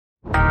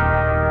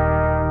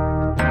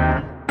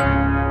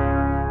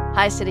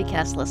Hi,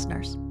 CityCast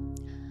listeners.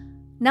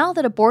 Now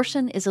that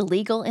abortion is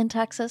illegal in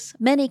Texas,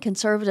 many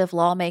conservative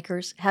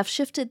lawmakers have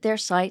shifted their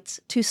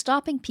sights to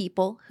stopping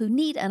people who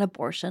need an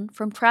abortion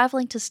from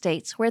traveling to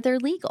states where they're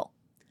legal.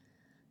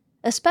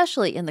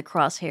 Especially in the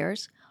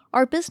crosshairs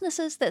are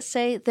businesses that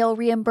say they'll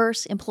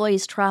reimburse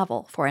employees'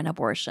 travel for an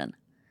abortion.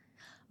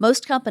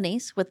 Most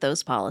companies with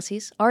those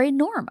policies are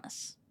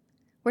enormous.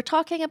 We're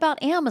talking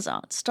about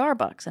Amazon,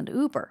 Starbucks, and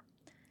Uber.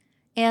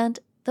 And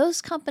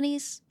those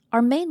companies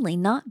are mainly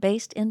not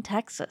based in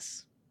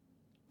Texas.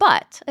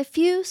 But a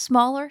few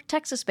smaller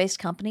Texas-based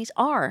companies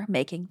are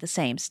making the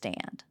same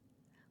stand.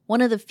 One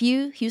of the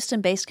few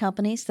Houston-based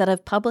companies that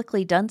have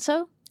publicly done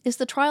so is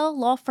the trial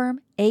law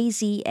firm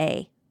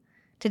AZA.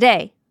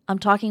 Today, I'm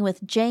talking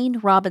with Jane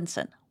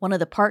Robinson, one of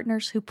the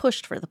partners who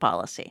pushed for the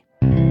policy.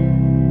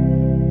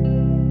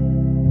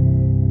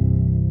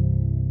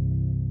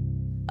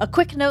 A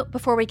quick note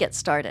before we get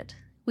started.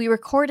 We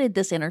recorded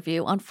this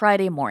interview on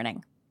Friday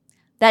morning.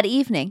 That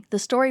evening, the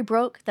story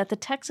broke that the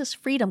Texas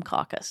Freedom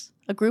Caucus,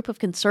 a group of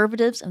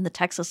conservatives in the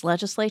Texas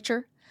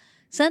legislature,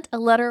 sent a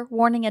letter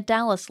warning a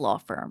Dallas law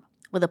firm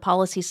with a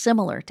policy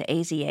similar to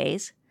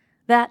AZA's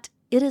that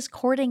it is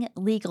courting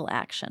legal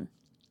action.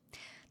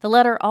 The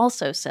letter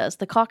also says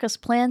the caucus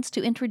plans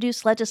to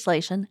introduce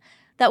legislation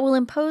that will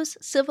impose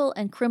civil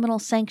and criminal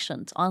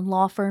sanctions on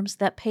law firms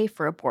that pay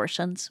for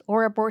abortions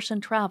or abortion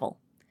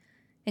travel,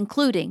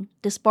 including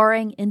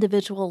disbarring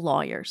individual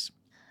lawyers.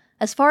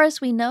 As far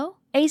as we know,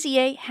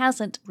 AZA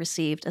hasn't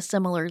received a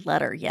similar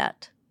letter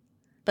yet.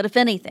 But if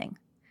anything,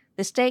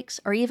 the stakes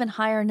are even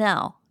higher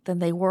now than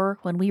they were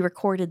when we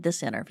recorded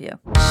this interview.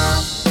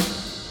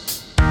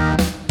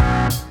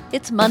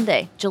 It's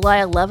Monday, July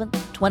 11th,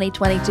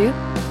 2022.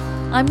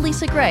 I'm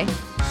Lisa Gray,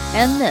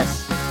 and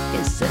this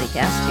is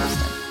CityCast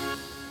Houston.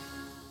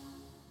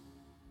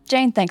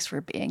 Jane, thanks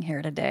for being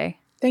here today.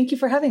 Thank you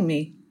for having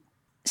me.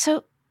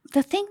 So,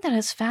 the thing that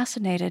has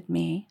fascinated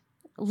me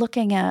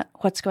looking at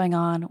what's going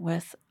on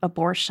with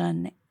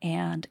abortion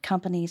and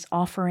companies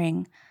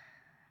offering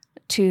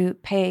to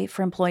pay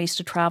for employees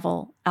to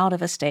travel out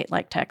of a state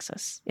like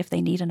Texas if they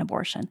need an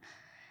abortion,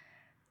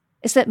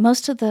 is that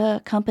most of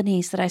the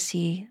companies that I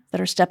see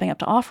that are stepping up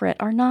to offer it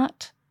are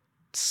not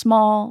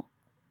small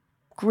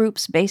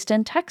groups based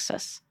in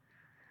Texas.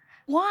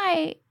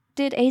 Why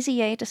did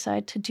AZA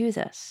decide to do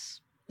this?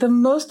 The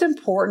most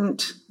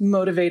important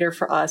motivator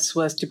for us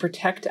was to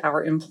protect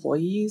our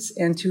employees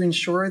and to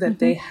ensure that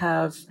they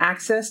have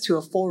access to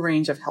a full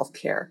range of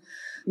healthcare.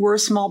 We're a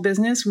small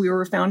business. We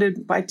were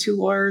founded by two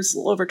lawyers a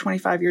little over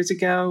 25 years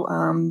ago.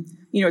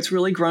 It's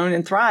really grown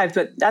and thrived,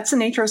 but that's the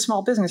nature of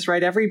small business,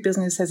 right? Every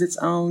business has its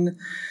own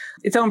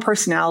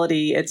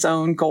personality, its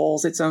own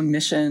goals, its own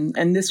mission.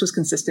 And this was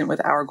consistent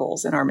with our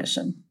goals and our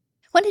mission.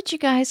 When did you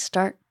guys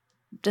start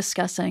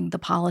discussing the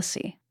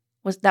policy?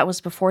 Was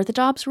that before the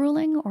Dobbs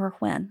ruling or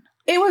when?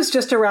 It was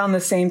just around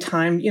the same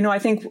time. I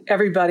think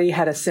everybody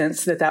had a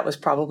sense that that was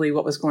probably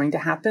what was going to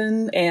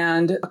happen.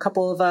 And a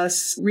couple of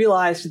us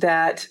realized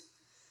that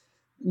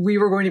we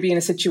were going to be in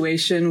a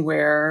situation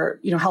where,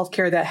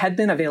 healthcare that had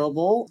been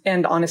available,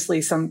 and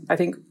honestly, I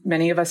think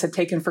many of us had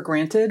taken for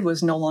granted,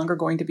 was no longer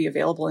going to be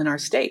available in our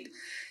state.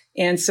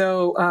 And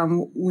so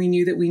we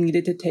knew that we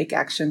needed to take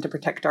action to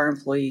protect our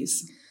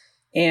employees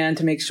and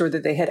to make sure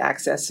that they had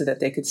access so that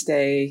they could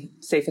stay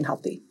safe and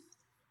healthy.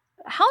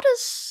 How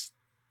does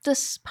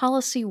this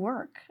policy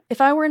work?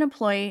 If I were an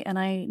employee and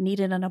I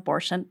needed an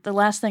abortion, the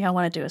last thing I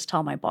want to do is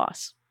tell my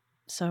boss.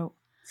 So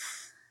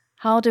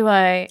how do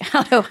I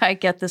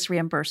get this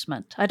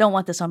reimbursement? I don't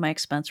want this on my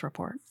expense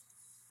report.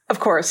 Of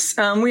course.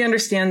 We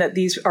understand that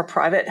these are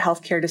private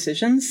healthcare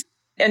decisions.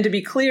 And to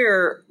be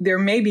clear, there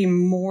may be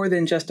more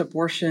than just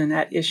abortion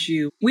at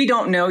issue. We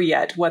don't know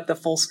yet what the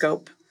full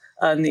scope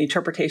and the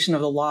interpretation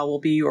of the law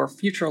will be or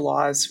future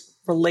laws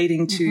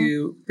relating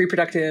to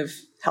reproductive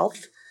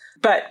health.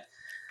 But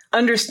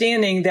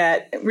understanding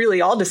that really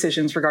all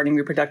decisions regarding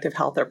reproductive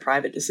health are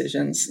private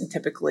decisions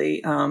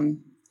typically.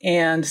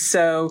 And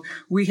so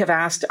we have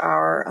asked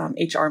our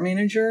HR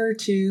manager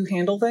to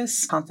handle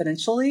this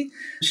confidentially.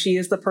 She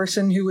is the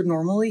person who would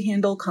normally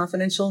handle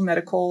confidential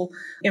medical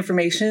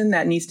information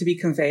that needs to be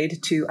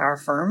conveyed to our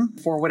firm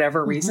for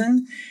whatever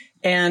reason.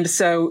 And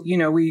so,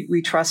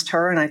 we trust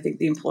her, and I think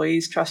the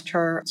employees trust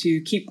her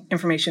to keep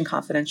information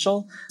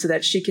confidential so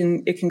that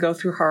it can go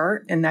through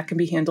her, and that can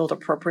be handled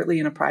appropriately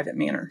in a private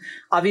manner.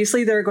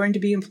 Obviously, there are going to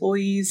be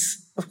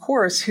employees, of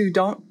course, who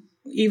don't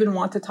even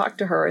want to talk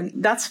to her,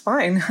 and that's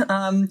fine.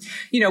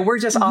 We're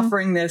just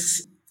offering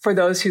this for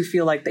those who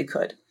feel like they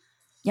could.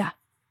 Yeah.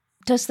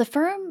 Does the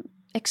firm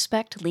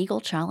expect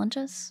legal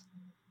challenges?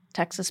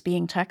 Texas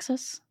being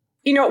Texas?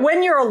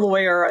 When you're a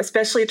lawyer,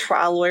 especially a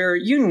trial lawyer,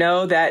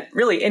 that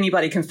really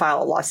anybody can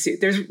file a lawsuit.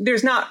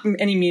 There's not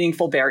any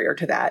meaningful barrier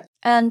to that.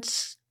 And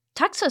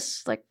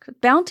Texas,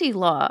 bounty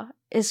law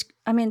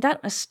that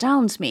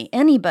astounds me.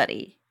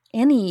 Anybody,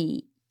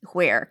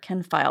 anywhere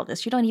can file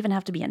this. You don't even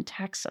have to be in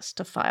Texas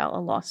to file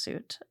a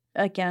lawsuit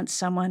against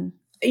someone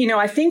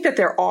I think that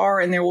there are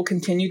and there will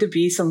continue to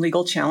be some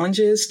legal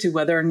challenges to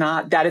whether or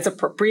not that is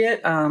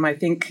appropriate. I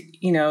think,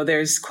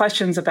 there's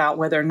questions about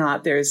whether or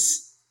not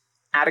there's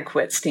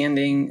adequate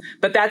standing,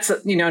 but that's,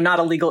 not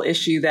a legal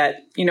issue that,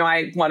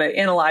 I want to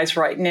analyze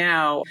right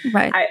now.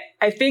 Right.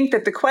 I think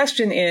that the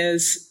question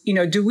is,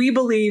 do we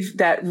believe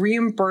that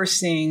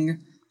reimbursing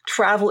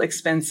travel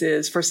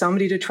expenses for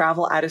somebody to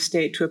travel out of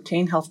state to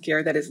obtain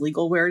healthcare that is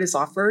legal where it is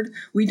offered?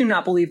 We do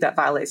not believe that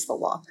violates the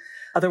law.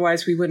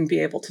 Otherwise, we wouldn't be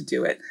able to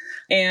do it.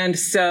 And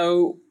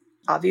so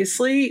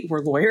obviously we're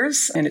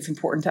lawyers and it's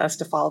important to us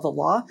to follow the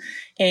law.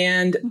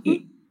 And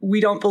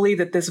we don't believe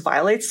that this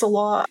violates the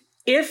law.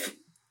 If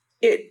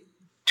it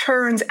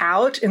turns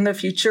out in the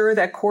future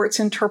that courts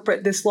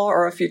interpret this law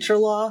or a future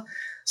law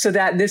so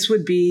that this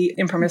would be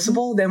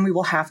impermissible, then we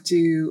will have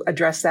to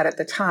address that at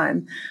the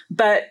time.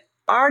 But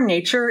our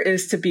nature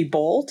is to be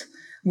bold.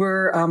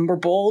 We're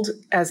bold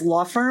as a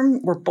law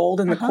firm. We're bold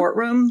in the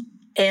courtroom.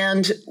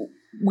 And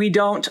we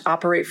don't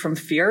operate from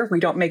fear. We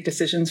don't make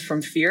decisions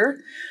from fear.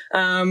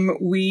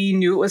 We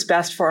knew it was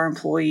best for our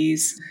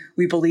employees.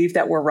 We believe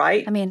that we're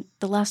right. I mean,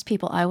 the last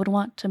people I would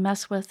want to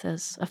mess with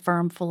is a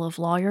firm full of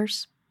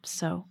lawyers.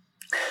 So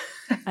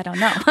I don't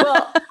know.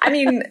 Well, I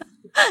mean,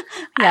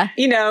 yeah,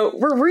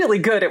 we're really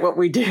good at what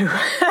we do.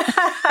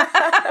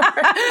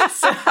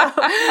 So,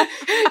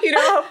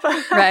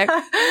 right.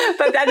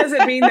 But that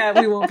doesn't mean that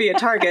we won't be a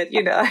target,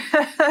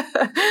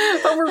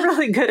 but we're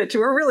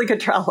really good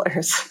trial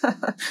lawyers.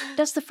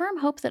 Does the firm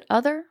hope that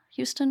other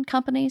Houston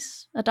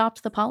companies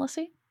adopt the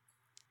policy?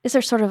 Is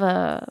there sort of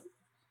a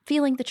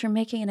feeling that you're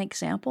making an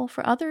example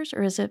for others,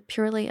 or is it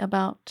purely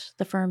about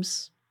the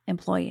firm's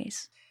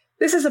employees?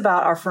 This is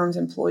about our firm's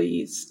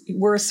employees.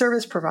 We're a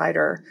service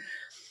provider.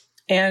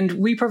 And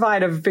we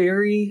provide a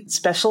very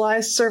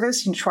specialized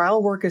service. And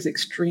trial work is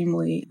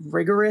extremely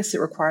rigorous.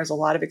 It requires a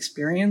lot of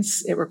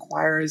experience. It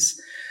requires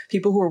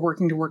people who are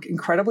working to work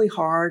incredibly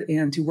hard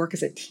and to work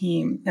as a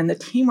team. And the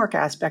teamwork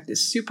aspect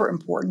is super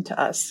important to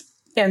us.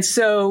 And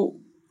so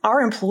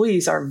our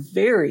employees are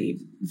very,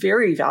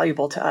 very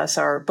valuable to us.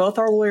 Both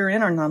our lawyer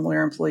and our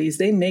non-lawyer employees,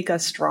 they make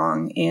us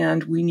strong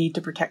and we need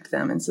to protect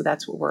them. And so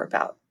that's what we're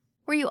about.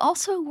 Were you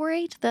also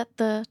worried that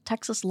the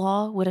Texas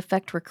law would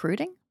affect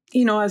recruiting?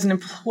 As an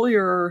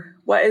employer,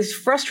 what is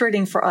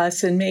frustrating for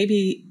us, and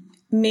maybe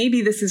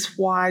this is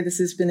why this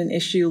has been an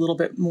issue a little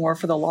bit more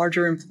for the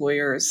larger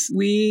employers.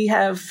 We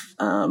have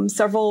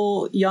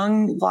several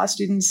young law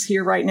students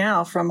here right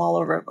now from all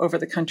over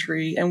the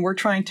country, and we're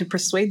trying to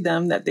persuade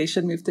them that they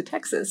should move to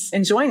Texas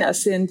and join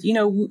us. And,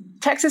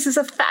 Texas is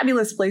a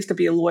fabulous place to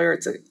be a lawyer.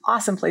 It's an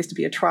awesome place to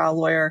be a trial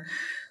lawyer.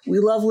 We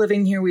love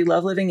living here. We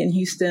love living in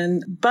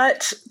Houston.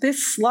 But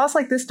laws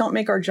like this don't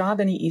make our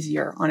job any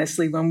easier,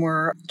 honestly, when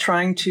we're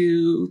trying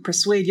to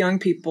persuade young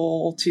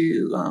people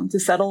to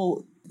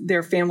settle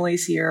their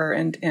families here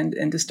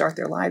and to start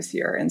their lives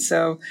here. And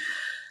so,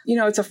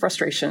 it's a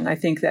frustration, I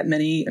think, that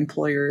many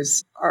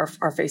employers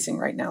are facing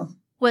right now.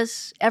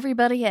 Was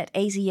everybody at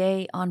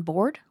AZA on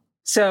board?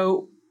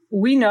 So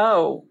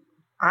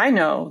I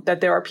know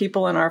that there are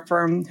people in our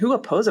firm who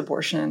oppose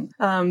abortion,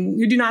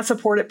 who do not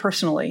support it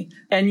personally,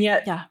 and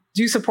yet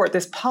do support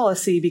this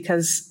policy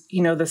because,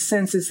 the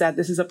sense is that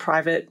this is a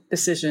private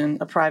decision,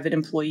 a private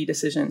employee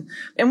decision.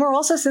 And we're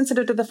also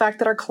sensitive to the fact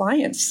that our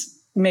clients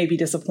may be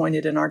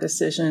disappointed in our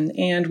decision.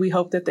 And we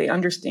hope that they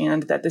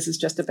understand that this is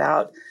just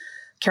about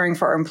caring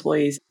for our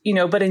employees.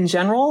 But in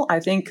general,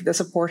 I think the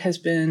support has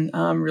been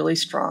really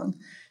strong.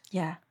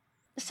 Yeah.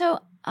 So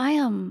I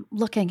am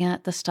looking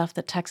at the stuff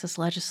that Texas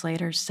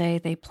legislators say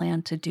they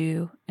plan to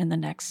do in the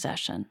next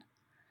session.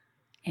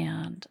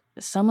 And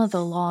some of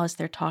the laws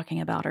they're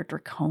talking about are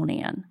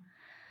draconian.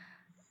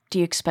 Do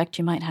you expect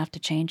you might have to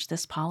change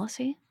this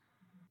policy?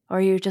 Or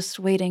are you just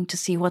waiting to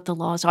see what the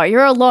laws are?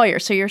 You're a lawyer,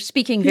 so you're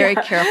speaking very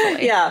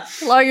carefully. Yeah.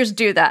 Lawyers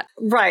do that.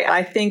 Right.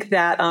 I think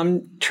that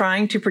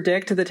trying to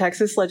predict the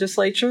Texas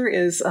legislature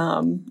is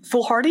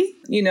foolhardy.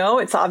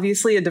 It's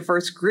obviously a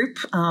diverse group,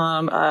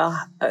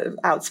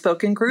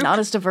 outspoken group. Not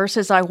as diverse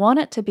as I want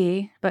it to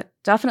be, but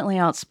definitely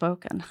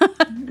outspoken.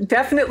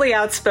 Definitely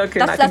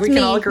outspoken. I think we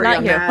can all agree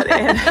on that.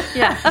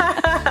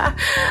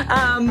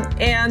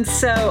 And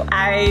so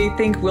I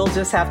think we'll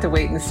just have to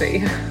wait and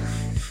see.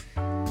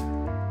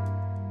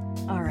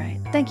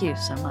 Thank you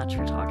so much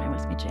for talking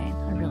with me, Jane.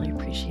 I really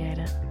appreciate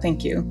it.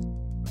 Thank you.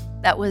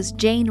 That was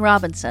Jane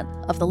Robinson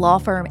of the law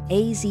firm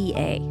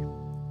AZA.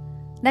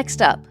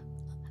 Next up,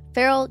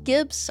 Farrell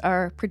Gibbs,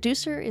 our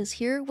producer, is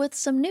here with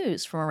some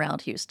news from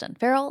around Houston.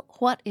 Farrell,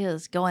 what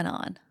is going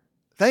on?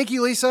 Thank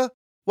you, Lisa.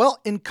 Well,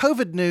 in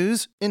COVID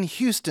news, in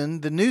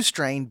Houston, the new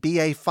strain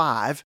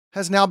BA.5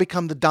 has now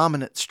become the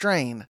dominant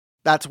strain.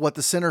 That's what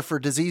the Center for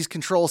Disease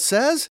Control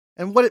says,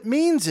 and what it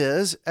means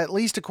is, at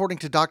least according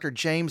to Dr.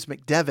 James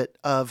McDevitt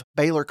of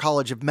Baylor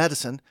College of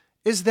Medicine,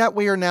 is that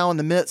we are now in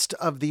the midst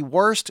of the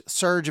worst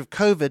surge of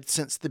COVID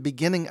since the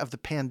beginning of the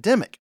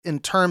pandemic in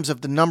terms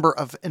of the number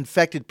of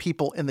infected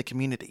people in the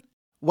community.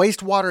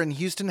 Wastewater in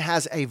Houston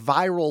has a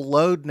viral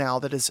load now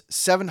that is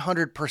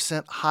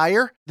 700%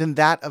 higher than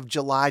that of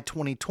July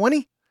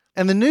 2020.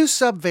 and the new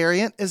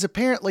subvariant is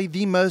apparently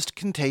the most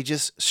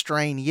contagious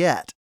strain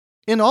yet.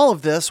 In all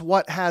of this,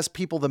 what has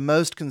people the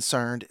most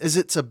concerned is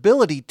its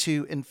ability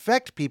to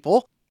infect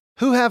people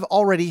who have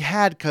already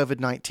had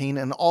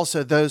COVID-19 and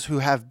also those who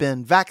have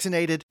been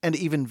vaccinated and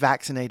even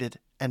vaccinated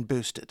and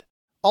boosted.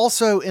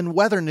 Also, in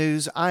weather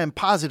news, I am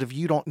positive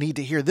you don't need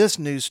to hear this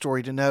news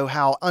story to know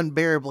how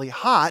unbearably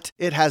hot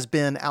it has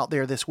been out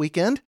there this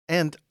weekend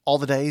and all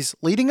the days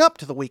leading up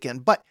to the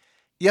weekend. But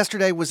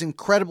yesterday was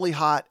incredibly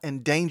hot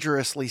and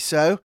dangerously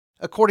so.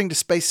 According to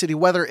Space City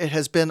Weather, it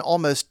has been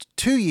almost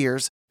 2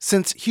 years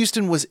since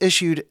Houston was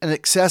issued an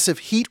excessive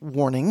heat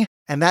warning,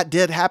 and that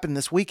did happen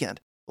this weekend.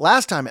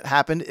 Last time it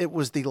happened, it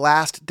was the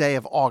last day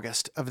of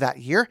August of that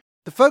year.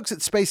 The folks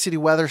at Space City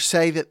Weather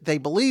say that they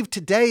believe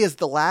today is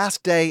the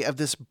last day of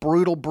this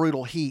brutal,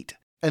 brutal heat.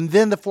 And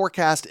then the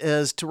forecast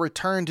is to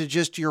return to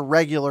just your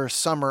regular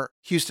summer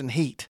Houston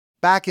heat,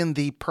 back in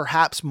the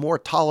perhaps more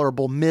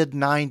tolerable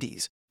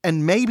mid-90s,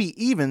 and maybe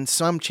even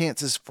some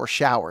chances for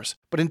showers.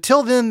 But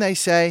until then, they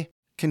say,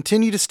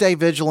 continue to stay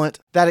vigilant.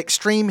 That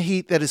extreme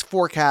heat that is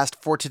forecast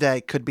for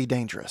today could be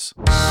dangerous.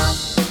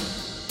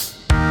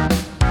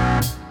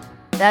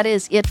 That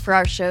is it for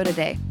our show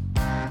today.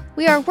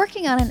 We are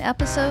working on an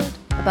episode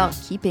about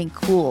keeping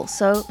cool,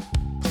 so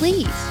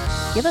please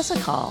give us a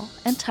call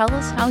and tell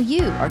us how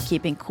you are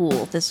keeping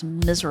cool this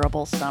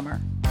miserable summer.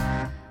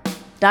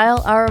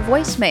 Dial our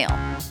voicemail.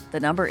 The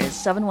number is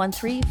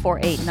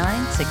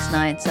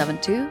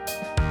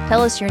 713-489-6972.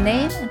 Tell us your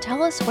name and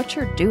tell us what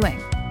you're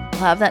doing.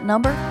 We'll have that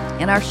number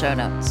in our show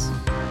notes.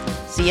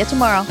 See you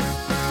tomorrow.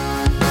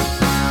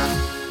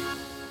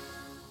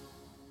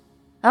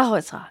 Oh,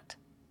 it's hot.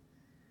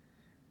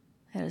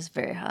 It is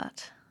very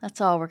hot. That's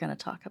all we're going to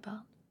talk about.